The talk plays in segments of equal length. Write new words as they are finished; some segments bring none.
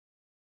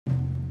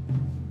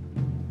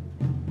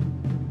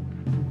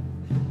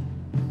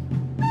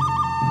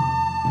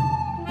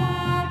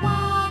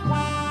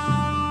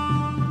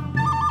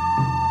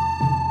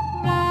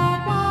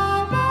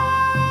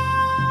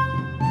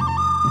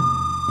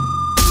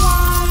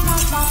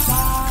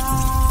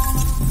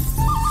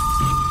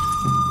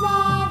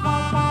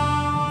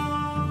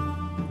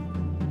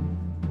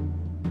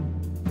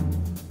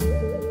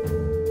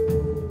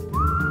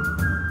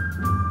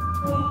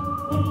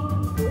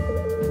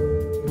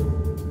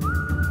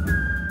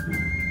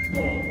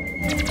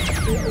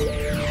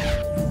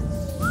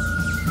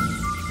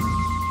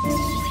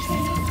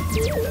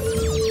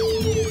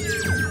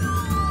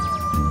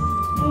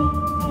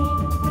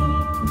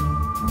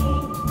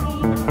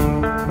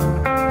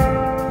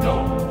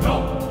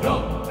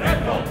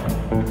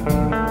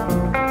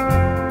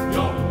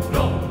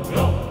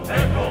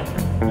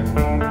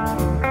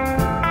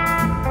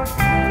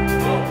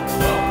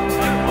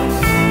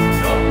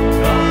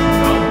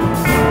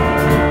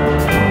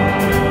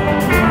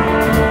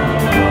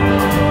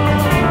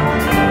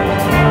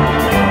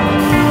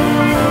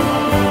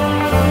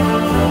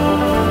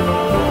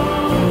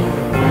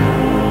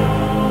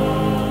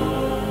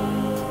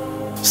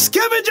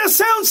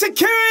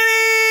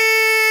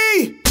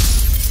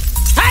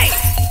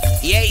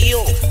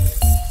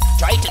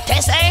Try to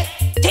test, eh?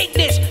 Take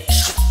this.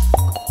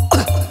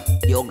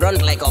 You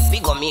grunt like a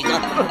pig, amiga.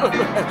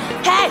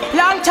 Hey,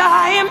 long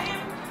time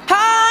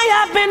I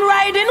have been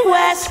riding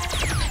west.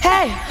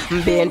 Hey,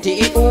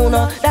 21,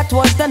 that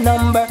was the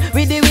number.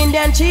 With the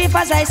Indian chief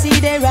as I see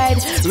they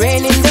ride.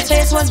 Rain in the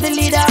face was the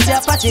leader of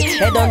their party.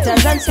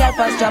 Headhunters and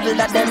scalpers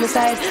travel at them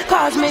side.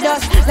 Cause me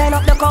dust, line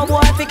up the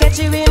cowboy fi catch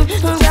you in.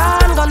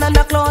 Gun on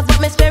the clothes but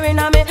me staring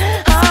at me.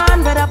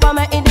 Hand red up on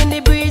my head in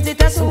the breeze.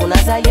 It as soon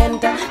as I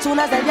enter, soon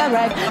as I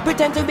arrive.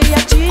 Pretend to be a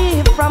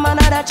chief from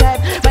another tribe.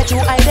 My true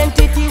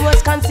identity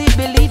was concealed,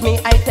 believe me.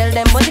 I tell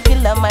them but the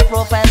killer my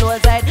profile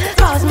was hide.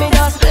 Cause me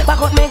dust, back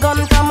out me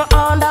gun from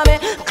under me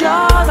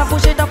claws. I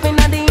push it up in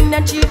the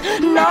Indian chief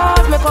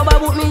nose. Me cover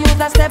boot me use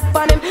a step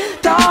on him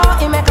toe.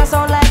 He make a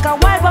sound like a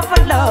wild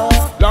buffalo.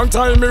 Long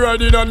time me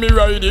riding and me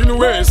riding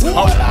west.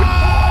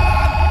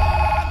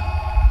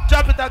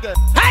 Jump it again.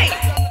 Hey!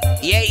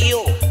 Yeah,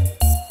 you.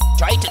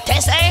 Try to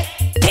test, eh?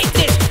 Take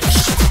this.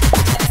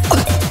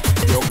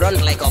 You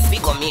grunt like a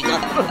pig, amiga.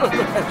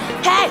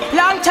 Hey,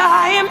 long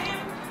time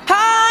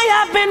I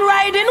have been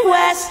riding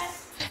west.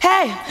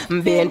 Hey,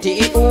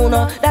 21,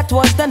 that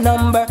was the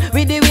number.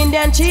 With the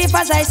Indian chief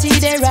as I see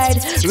they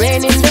ride.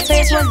 Rain in the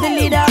face was the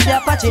leader of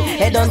the Apache.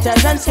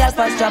 Headhunters and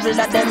scalpers travel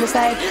at them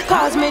side.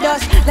 Cause me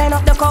dust, line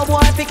up the cowboy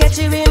fi catch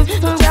you in.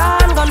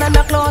 Gun on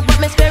the clothes but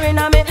me staring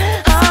at me.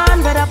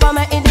 Hand red up on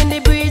my head in the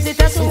breeze.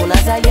 It as soon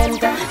as I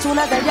enter, soon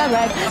as I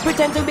arrive.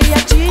 Pretend to be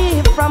a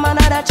chief from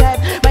another tribe.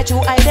 My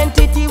true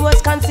identity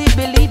was concealed,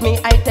 believe me.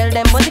 I tell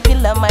them but the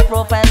killer my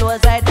profile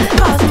was hide.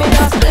 Cause me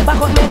dust, back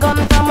out me gun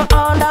from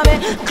under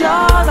me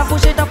claws. I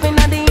push it up in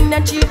the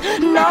Indian chief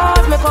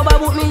nose. Me cover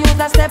boot me use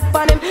a step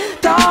on him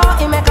toe.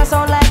 He make a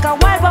sound like a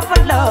wild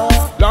buffalo.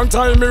 Long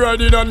time me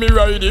riding and me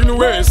riding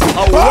west.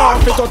 I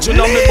want to touching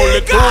on me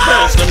bulletproof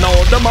vest. You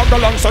know them a go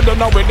long so they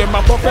know where them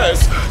a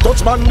profess.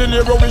 Touch man the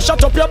label we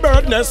shut up your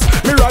bird nest.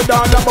 Me ride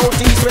all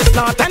about east, west,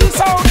 north and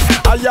south.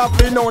 I have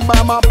been known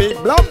by my big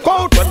black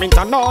coat. When me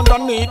turn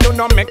underneath do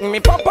not make me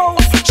pop out.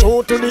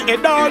 Shoot to the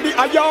head or the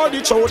eye or the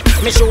throat.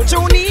 Me shoot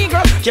you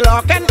nigger, kill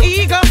hawk and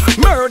eagle.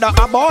 Murder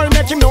a boy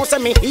make him know say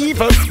me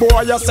evil.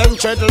 Boy you send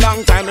tread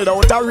long time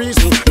without a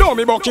reason. Know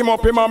me buck him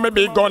up him and me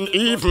big gun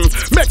even.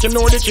 Make him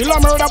know the killer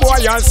murder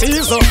boy and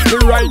season. Me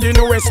ride in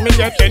the west me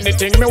get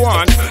anything me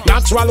want.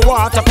 Natural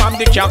water from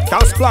the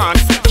cactus plant.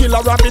 Kill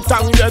a rabbit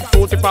and dead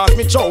food to pass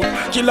me throat.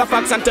 Kill a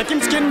fox and take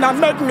him skin and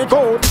make me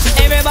coat.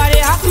 Everybody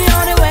ask me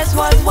on the west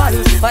was one,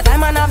 but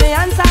I'm an have the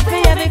answer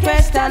for every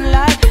question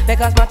lie.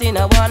 Because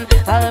Martina one,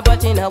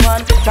 Albertina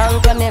one,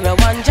 Frank and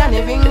everyone,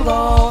 Johnny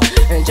Ringo,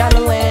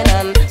 John Wayne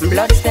and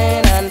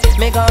Bloodstain and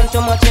me gone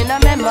too much in a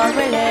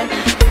memory lane.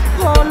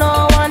 Oh,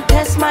 no one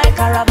test my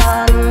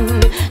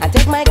caravan. I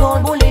take my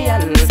gold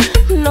bullion.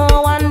 No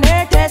one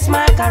dare test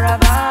my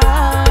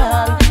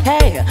caravan.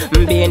 Hey,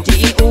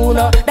 21,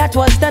 that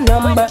was the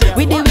number.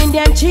 With the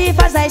Indian chief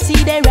as I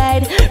see they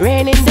ride.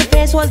 Rain in the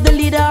face was the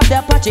leader of the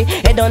Apache.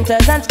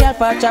 Headhunters and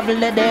scalpers travel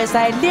to their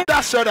side.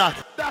 That's your that.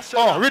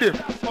 Oh, read it.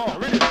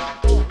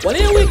 Well,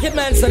 you wicked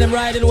man, so them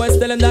riding west,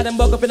 telling that them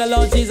buck up in the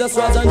Lord Jesus,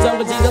 was on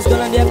jungle Jesus, gun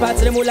on their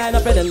parts, them who line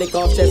up and then lick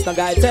off chest, no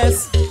guy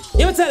test.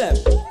 You tell them.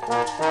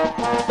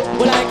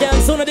 Well, I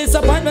can't soon a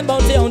disappointment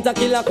about the hunter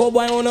killer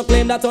cowboy who no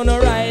claim that on a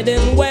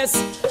riding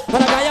west.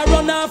 And a guy a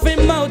run off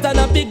him mouth and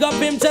a big up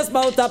him chest,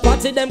 bout a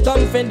party them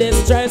come for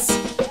distress.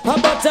 How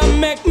about to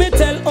make me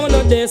tell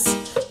on this?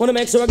 Wanna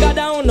make sure I got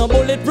down no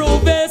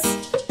bulletproof vest.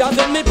 Cause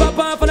when me pop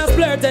off and I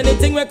splurt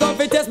anything we come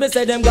fi test, me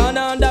say them gone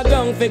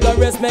underground figure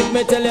rest. Make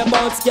me tell you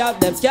about scalp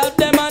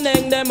them and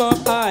hang them up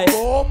high.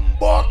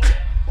 Buck.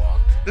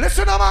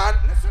 Listen man.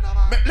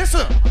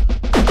 Listen.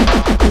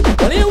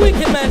 Well, you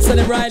wicked man, so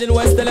them riding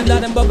west, telling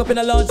that them buck up in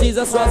the Lord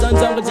Jesus, was on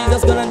jungle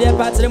Jesus, gun on their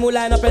parts, them who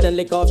line up and then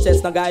lick off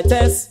chest, no guy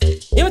test.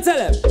 You tell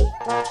them.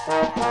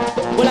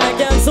 Well, I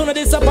can't soon a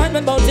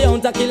disappointment about the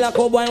hunter killer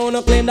cowboy who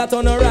no claim that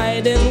on a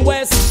riding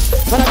west.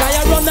 And a guy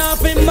a run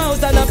off him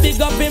mouth and a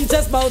big up him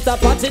chest, bout a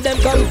party them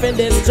come for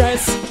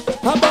distress.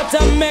 How about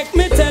to make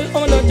me tell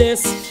on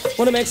this?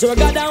 Wanna make sure I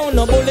got down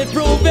no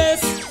bulletproof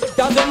vest.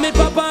 Cause when me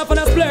pop off and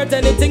I splurt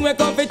anything we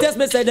come fi test,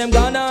 me say them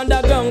gone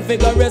underground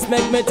figure rest.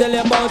 Make me tell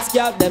you about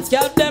scalp them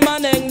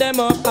and hang them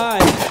up high.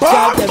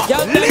 Scalp them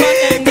and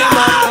hang them up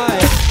high.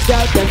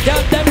 Scalp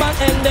them and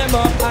hang them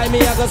up high.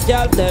 Me I go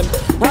scalp them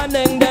and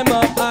hang them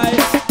up high.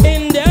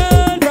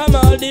 Indian from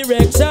all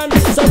directions,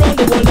 surround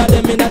the world of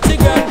them in a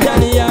Grand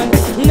Canyon.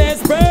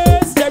 Nez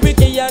Perce,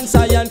 Cherokee and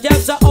Cheyenne,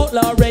 capture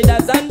outlaw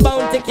raiders and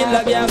bounty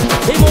killer gangs.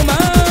 The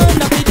woman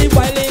that be the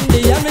wild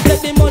Indian, me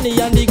take the money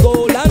and the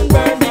gold and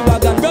burn the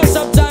wagon. Brush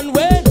up John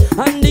Wayne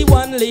and the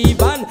one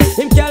leave and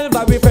him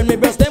Calvary friend me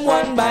brush them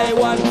one by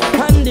one.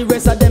 And the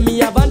rest of them me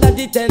have under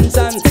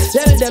detention.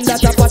 Tell them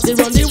that a party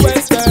run the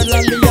western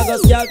land. Me a go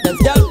scalp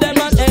them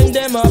and hang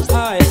them up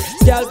high.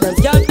 Scalp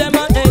them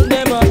and hang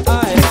them up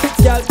high.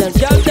 Scalp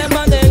them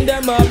and hang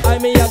them up high.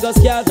 Me a go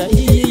scalp them,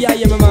 yeah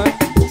my man.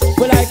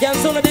 Well, I can't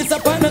soon a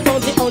disappointment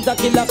about the hunter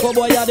killer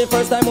cowboy. Yeah, the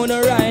first time on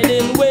a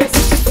riding west.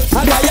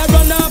 A guy a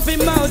run off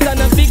him mouth and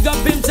a big up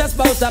him chest,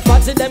 bout a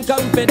party them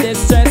come for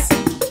distress.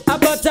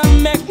 About to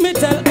make me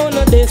tell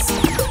on this.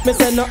 this. Me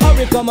say no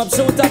hurry, come up,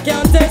 shoot, I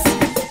can't test.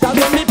 Cause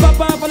when me pop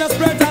off on a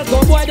spread, I'll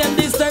go boy them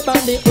disturb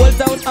and the whole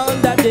town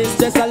under this.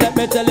 Just let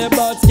me tell you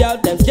about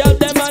scalp them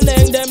and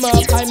hang them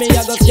up. I mean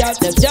I go scalp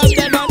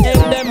them and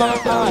hang them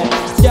up.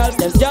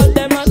 Scalp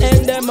them and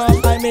hang them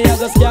up. I mean I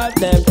go scalp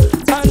them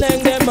and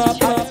hang them up.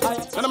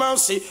 No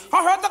mercy,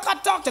 I heard the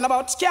cat talking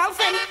about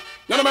scalping.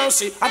 No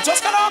mercy, I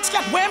just got asked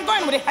cat where I'm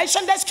going with the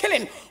Haitian that's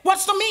killing.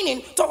 What's the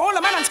meaning to hold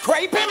a man and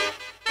scrape him?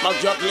 My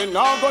Jacqueline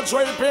now go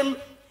drape him.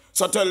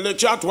 So tell the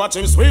cat what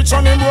him speech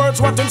and him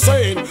words what him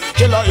saying.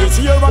 Killer is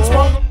here and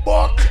sprung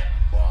buck.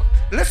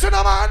 Listen,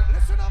 man.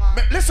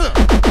 Listen.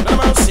 No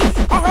mercy,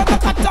 I heard the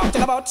cat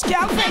talking about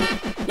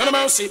scalping. No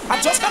mercy,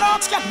 I just got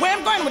asked cat where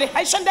I'm going with the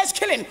Haitian that's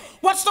killing.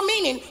 What's the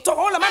meaning to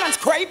hold a man and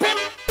scrape him?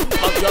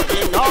 My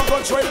Jacqueline now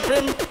go drape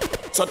him.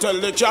 So tell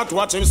the cat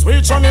what him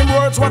speech and him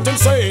words what him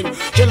saying.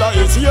 Killer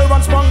is here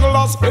and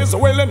Spanglers is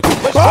willing.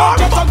 Which part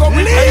get a go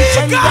with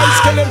ancient guys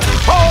killing.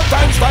 All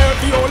times style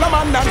the old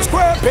man and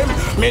scrape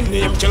him. Me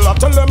name Killer,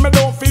 tell him me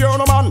don't fear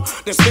no man.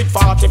 This big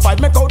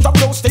 45 make out of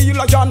blue steel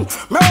a John.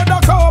 Murder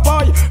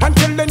cowboy and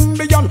killing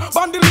beyond.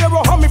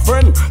 Bandolero how me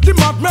friend, the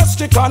mad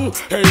Mexican.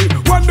 Hey,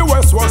 when the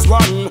West was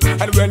one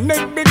and when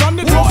it began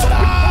it was.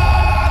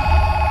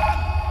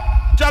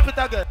 Jump it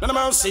again. No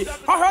mercy,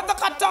 I heard the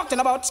cat talking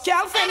about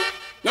scalping.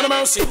 No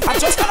mercy, I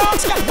just got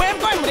asked where I'm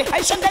going with the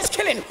Haitian that's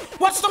killing.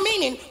 What's the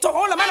meaning to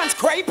hold a man and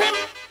scrape him?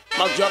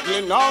 My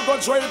Jacqueline now go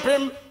drape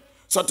him.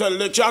 So tell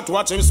the cat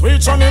what him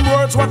speech and him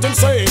words what him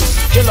saying.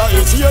 Killer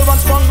is here and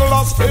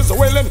Spanglers is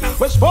willing.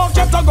 Which sport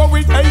get to go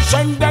with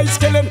Haitian that's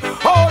killing.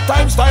 All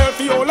time style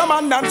the old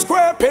man and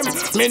scrape him.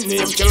 Me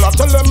name Killer,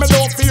 tell him me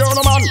don't fear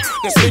no man.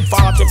 This big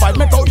 45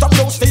 make out of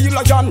blue steel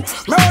a John.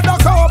 Murder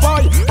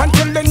cowboy and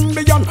killing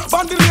beyond.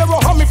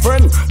 Bandolero how me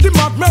friend, the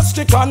mad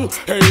Mexican.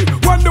 Hey,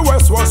 when the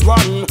West was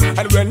one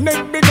and when it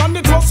began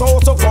it was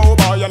also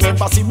cowboy. You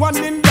never see one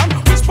Indian.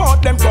 Which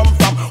sport them come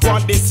from?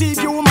 One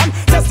deceive you man.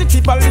 Test the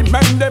people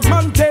man them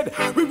man dead.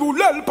 We will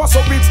help us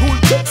so we rule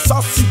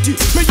Texas City.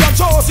 Me and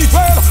Josie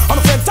well and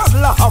a friend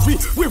Tadla Harry.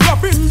 We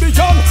robbing the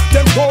young,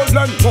 them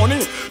golden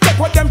money. Take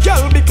what them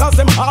girl because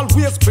them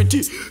always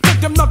pretty. Take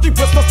them not the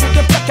best, so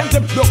them black and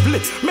them lovely.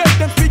 Make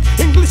them speak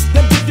English,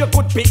 them give you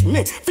good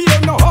picnic.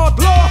 Fear no hard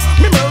law,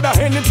 me murder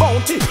any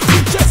bounty. We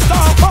just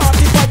start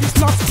party, but it's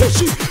not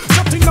sketchy.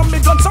 Shutting on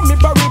me guns and me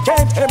barrel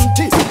can't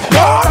empty.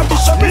 Lord of the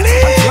sheriff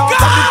and Lord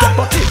of the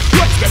deputy.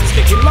 What's them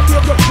sticking up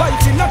your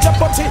life in a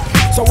jeopardy?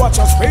 So watch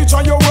your speech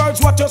and your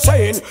words, what you're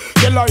saying.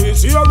 Killer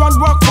is here and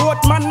walk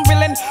out man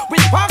willing.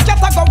 Which part get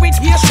to go with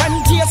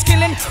Haitian tears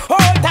killing.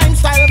 All time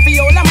style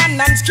viola man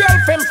and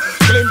scalp him.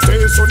 Clint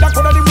so that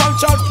could have the one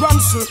Charles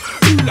Bronson.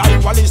 Eli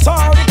Wallace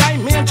all the guy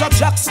Major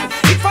Jackson.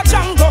 If a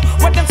Django,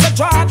 when them say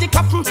draw the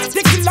captain,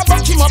 the killer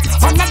buck him up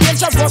and the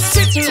dangerous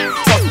sitting.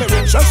 But me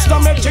Winchester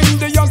making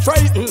the young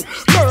frightened.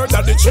 Murder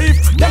the chief,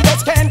 them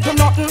just can't do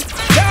nothing.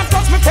 Can't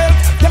touch me tail,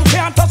 them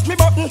can't touch me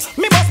button.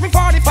 Me bust me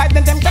 45,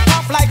 then them take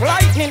off like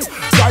lightning.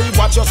 Try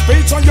watch your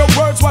speech and your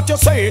words, what you're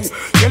saying.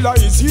 Killer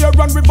is here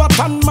and we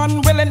button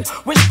man willing.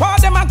 Which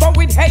part them a go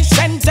with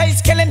Haitian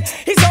days killing.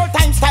 His old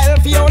time style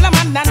viola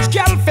man and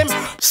scalp him.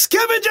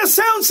 Scavenger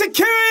sound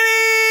security!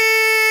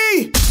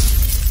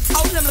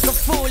 How them look a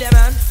fool, yeah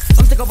man.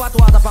 I'm take up hot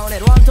water pound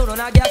it. 1, 2, no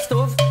not gas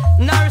stove.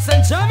 Norris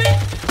and Jimmy.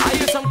 I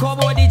hear some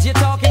cowboy DJ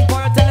talking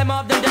for tell them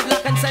off them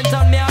deadlock and sent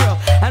on me arrow.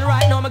 And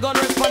right now me gonna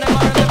respond them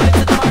arrow. Them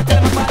listen to my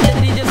tell them about the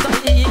DJ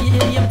stuff.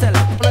 You tell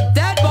them. On a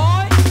dead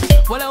boy.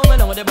 Well, I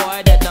know the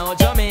boy dead now,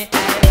 Jimmy.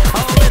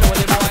 Oh, we know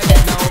the boy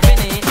dead now,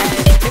 Vinny.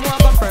 Him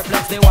walk on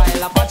perplex the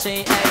wild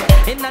Apache.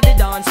 Inna the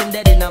dance, him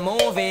dead in a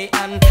movie.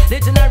 And the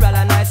general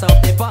and nice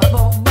up the pop.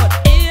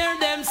 But hear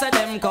them say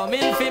them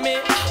coming for me.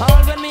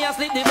 All when me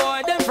asleep, the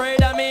boy them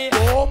afraid of me.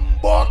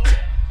 Buck.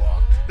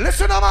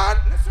 Listen, man.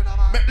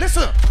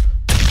 Listen.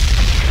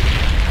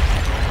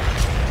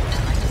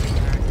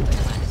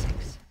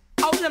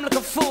 How them look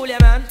a fool, yeah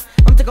man.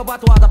 I'm take up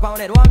hot water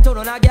pound it. 1, 2,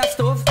 no not gas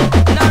stove.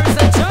 Norris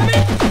and Jimmy.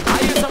 I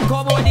hear some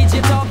cowboy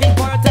DJ talking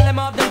for tell them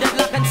off them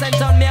deadlock and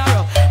sent on me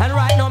arrow. And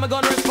right now me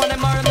gonna respond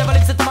them arrow. Never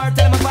listen tomorrow.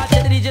 Tell them about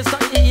the DJ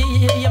stuff.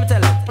 You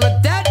tell them. On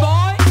a dead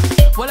boy.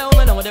 Well,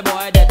 I know the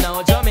boy dead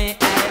now, Jimmy.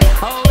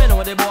 Oh, we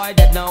know the boy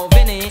dead now,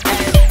 Vinny.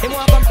 Him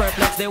walk on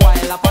perplex the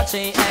wild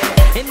Apache.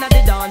 Inna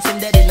the dance, him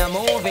dead in a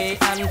movie.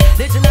 And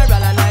the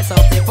general and nice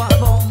up the pop.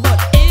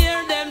 But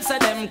hear them say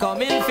them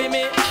coming for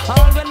me.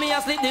 All when me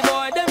asleep, the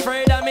boy them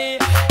afraid of me.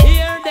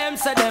 Hear them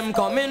say them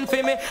coming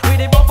for me. With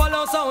the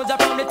buffalo soldier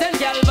from the 10th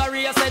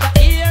Calvary. I said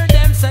hear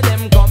them say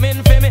them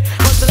coming for me.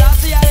 But the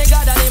last year I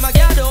got and him a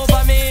get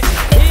over me.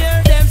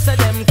 Hear them say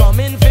them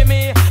coming for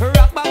me.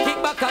 Rock back,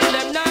 kick back and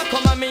them now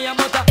come at me.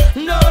 But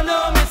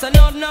no, miss a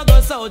no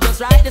go so.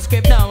 Just write the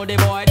script now. The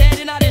boy dead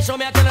in the show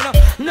me I tell her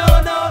no,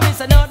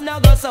 miss a no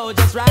go so.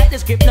 Just write the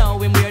script now.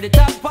 Him wear the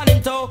top on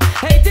him toe.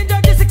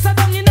 1836 I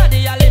down in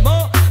the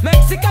Alamo.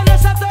 Mexican a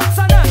shot up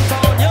San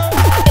Antonio.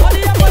 All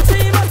the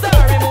Apache must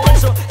story more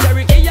show.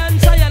 Cherokee and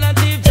Cheyenne and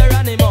Chief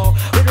Geronimo.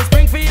 With the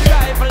Springfield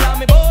rifle on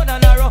me bow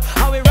and arrow.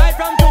 How we ride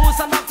from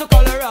Tucson back to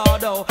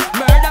Colorado.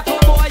 Murder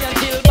cowboy and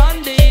kill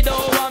bandido.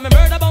 Want me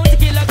murder bounty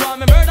killer, want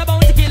me murder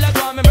bounty killer.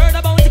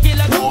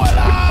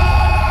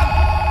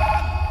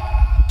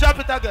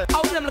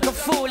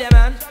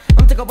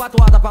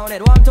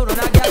 down it. 1, 2, no,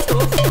 not gas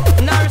stove.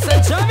 Norris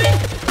and Jimmy.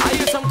 I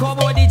use some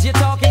cowboy DJ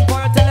talking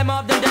for tell them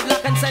off them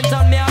deadlock and sent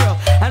on me arrow.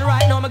 And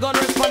right now I'm gonna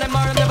respond them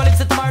tomorrow. Never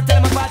listen tomorrow.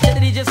 Tell them about the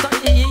DJ start.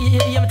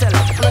 Yeah, me tell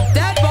them. Look,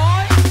 that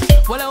boy.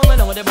 Well, I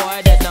know the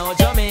boy dead now,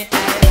 Jimmy.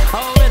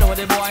 Oh, we know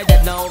the boy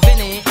dead now,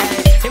 Vinny.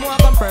 Him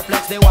walk on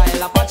perplex the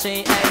wild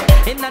Apache.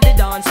 Inna the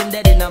dance, him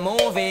dead in a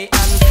movie.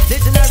 And the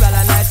general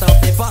and nice of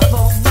the pop.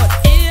 But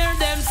hear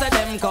them say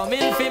them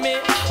coming for me.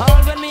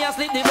 All when me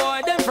asleep, the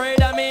boy them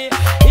afraid of me.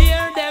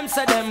 Hear them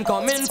say them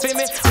coming for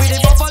me. With the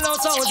buffalo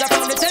soldier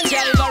from the 10th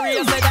cavalry.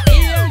 I said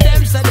hear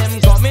them say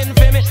them coming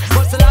for me.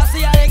 But the last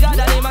year I got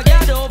that him a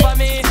get over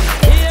me.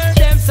 Hear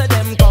them say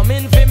them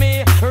coming for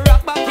me.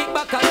 Rock back, kick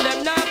back, and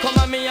them now come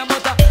at me.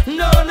 But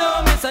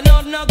no, miss a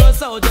no go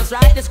so. Just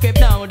write the script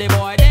now. The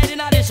boy dead in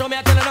the show me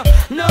I tell her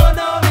no,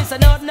 miss a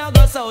no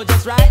go so.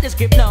 Just write the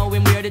script now.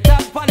 When we're the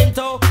top on him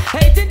toe.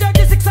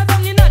 1836 I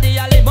down in the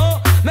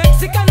Alamo.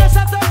 Mexican and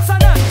shut up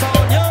San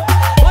Antonio.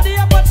 What the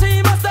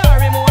Apache must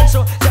story more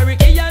show.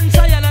 Cherokee and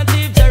Cheyenne and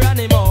Chief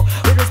Geronimo.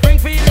 With the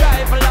Springfield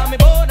rifle and me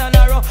bow and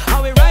arrow.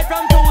 How we ride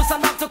from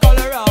Tucson back to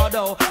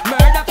Colorado.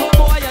 Murder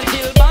cowboy and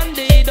kill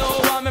bandido.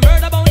 And me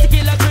murder bounty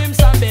killer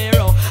Crimson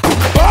Barrow.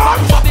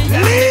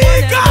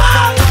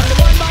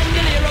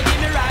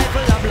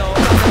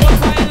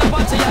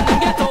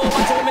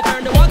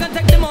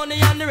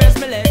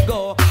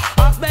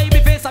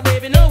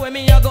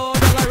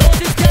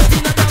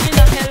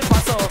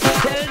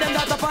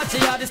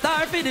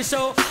 The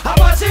show.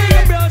 Apache,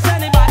 you brush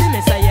anybody,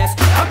 me say yes.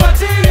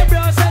 Apache, you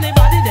brush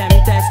anybody, them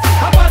test.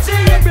 Apache,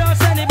 you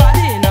brush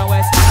anybody in the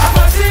west.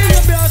 Apache,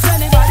 you brush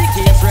anybody,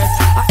 case rest.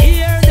 I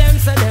hear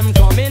them say them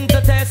coming to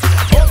test.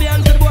 Hope you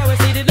to the boy we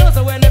see the dose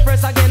when they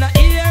press again. I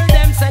hear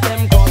them say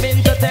them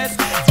coming to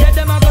test. Get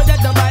them a go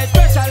get them by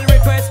special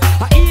request.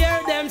 I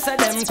hear them say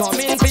them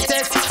coming to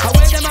test. How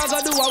way them a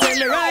go do when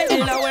they ride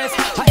in the west.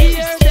 I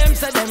hear them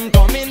say them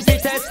coming to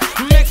test.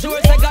 Make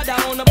sure they got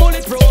down a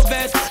bulletproof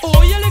vest.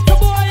 Oh, you little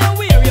boy.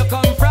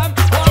 Come from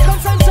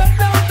welcome and shut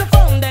down the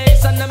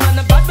foundation. The man,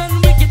 a bad man,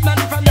 wicked man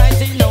from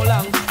 19 no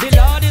long. The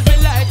Lord is my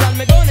light and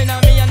me gun in a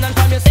me and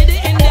from you see the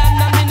Indian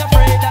and me no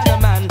afraid of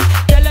the man.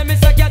 Tell him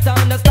it's a cat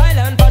on the style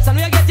and fashion.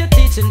 Where you get your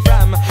teaching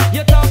from?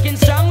 You're talking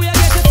strong, where you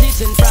get your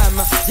teaching from?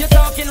 You're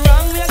talking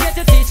wrong, where you get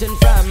your teaching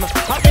from?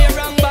 I be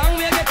wrong bang,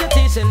 where you get your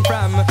teaching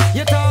from?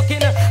 You're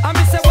talking, and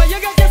me say where you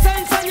get your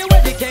sense and your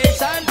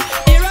education.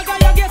 Here I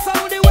got you guess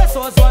how the West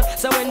was one.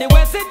 So when the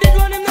West it did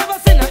one, him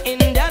never seen an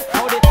Indian.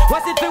 How the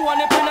West it be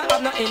one, if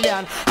no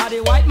Indian. How the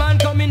white man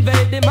come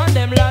invade the man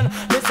them land.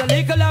 Mr.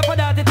 Legal after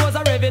that it was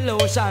a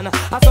revolution.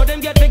 I saw them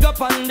get big up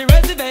on the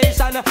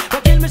reservation.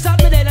 But kill me,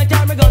 shot me dead and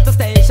carry me go to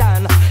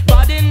station.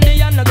 Bad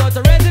Indian I go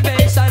to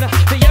reservation.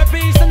 For your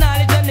peace and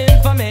knowledge and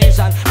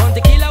information.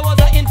 Monte Killer was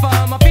an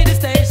informer for the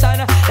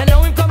station. Then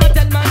now him come and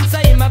tell man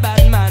say him a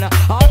bad man.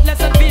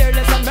 Heartless and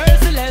fearless and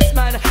merciless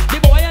man. The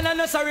boy and I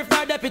no sorry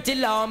for deputy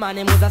law man.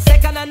 Him was a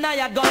second and I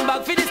had gone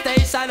back for the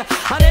station.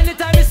 And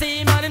anytime you see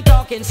him and him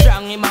talking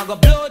strong, him a go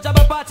blow job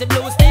a party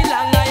blue steel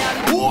and iron.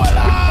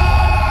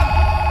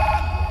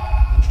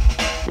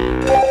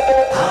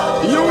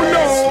 You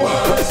know,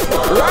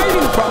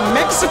 riding from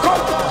Mexico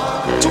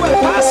to El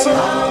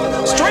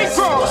Paso, straight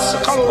across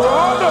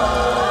Colorado.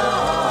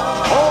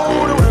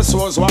 Oh, the West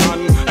was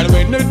one, and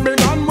when it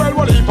began, well,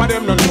 what heap of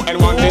them no know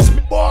and want this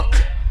buck.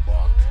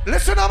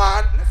 Listen,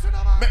 man.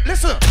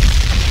 Listen.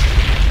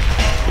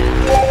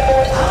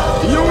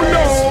 You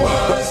know,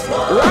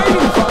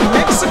 riding from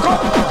Mexico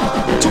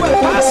to El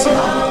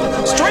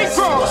Paso, straight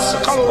across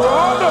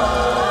Colorado.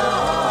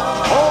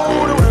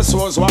 Oh, the West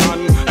was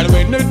one, and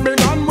when it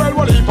began, well,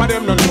 what heap of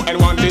them no know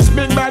and want this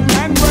big bad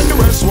man. When the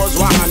West was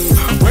one,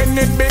 when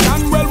it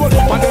began, well, what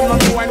heap of them no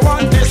know and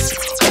want this.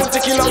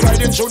 Particular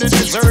riding through the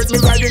desert, me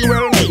riding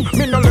well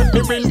me no let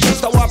me win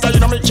just the water, you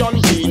know me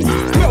John Dean.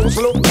 Clothes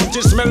look good,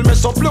 you smell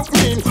mess up, look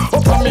mean.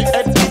 Up on me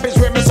head top is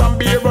where me some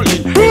beer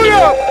rolling.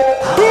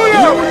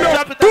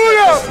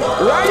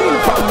 Riding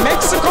from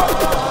Mexico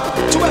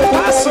to El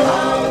Paso,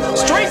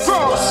 straight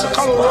across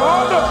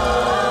Colorado.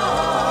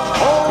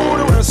 Oh,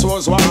 the West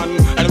was one,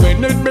 and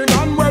when it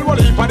began, well, what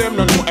heap of them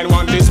no know and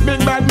want this big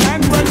bad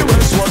man. When the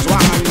West was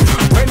one,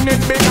 when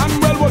it began,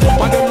 well, what heap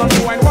of them no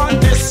know and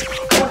want this.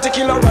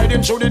 Particular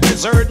riding through the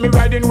desert, me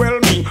riding well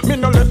me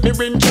no let me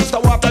win just the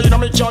water, you know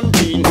me John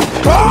Dean.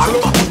 Clothes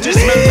look good, you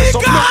smell me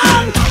some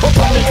clean. Up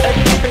on me head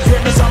top is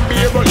where me some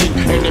beer rolling.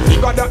 Any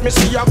figure that me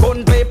see a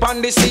gun play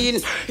on the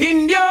scene.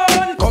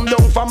 Indian come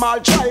down from all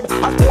tribe.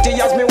 As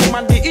pretty as me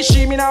woman be, is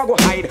she me now go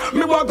hide.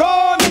 Me wa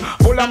gun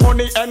full of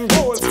money and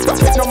gold.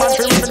 Profit no man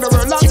fi run the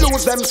world and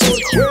lose them soul.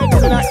 Where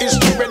down in a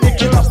history when the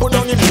killer put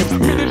down him head.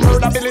 Me did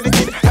murder Billy the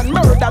Kid and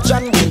murder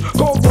John Dean.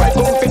 Go right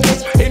come fit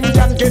this.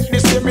 Indian get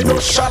this here, me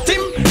just shot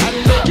him and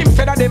make him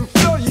feather them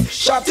flow.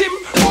 Shot him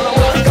all I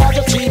want got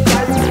your cheap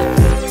time.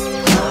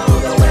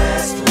 The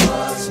West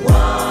was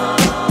one.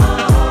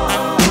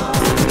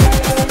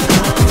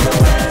 The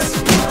West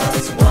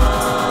was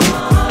one.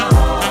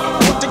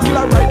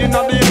 Particular riding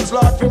on the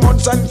dance like for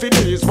months and for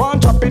days. One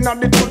dropping on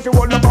the town fi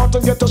hold about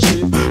and get a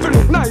shape. Fi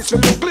look nice, fi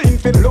look clean,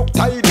 fi look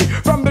tidy.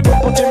 From the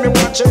deputy me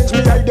want change me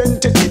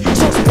identity.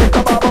 Suspect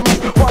a barber man,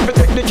 want fi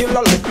take the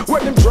killer life.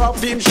 When him drop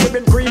him,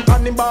 shaving cream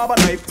and him barber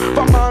knife.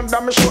 From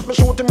under me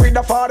shoot him with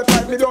a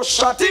 45. Me just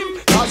shot him,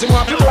 cause him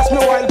want fi press me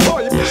wild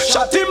pipe.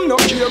 Shot him, no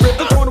care if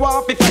the town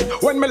want fi fight.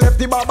 When me left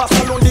the barber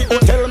salon, the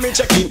hotel me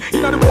check in.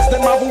 In the west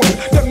them have wood,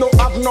 them no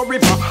have no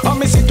river. And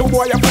me see two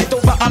boy a fight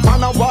over a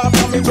pan of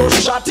water. Me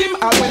just shot him,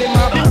 and when him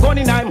have him gun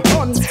in I'm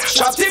gun.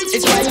 Shot him,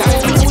 it's my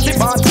time to use the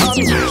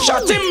baton.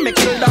 Shot him, me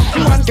kill that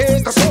few and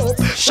cake a soap.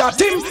 Shot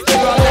him, till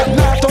I let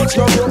not touch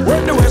no rope.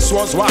 When the west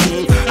was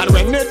one, and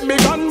when it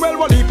begun, well,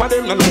 what heap of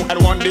them no know.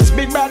 And one this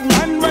big bad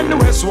man when the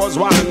west was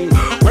one.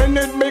 When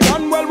it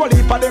begun, well, what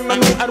heap of them no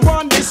know. And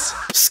one this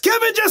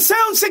Scavenger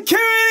Sound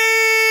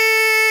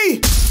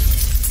Security!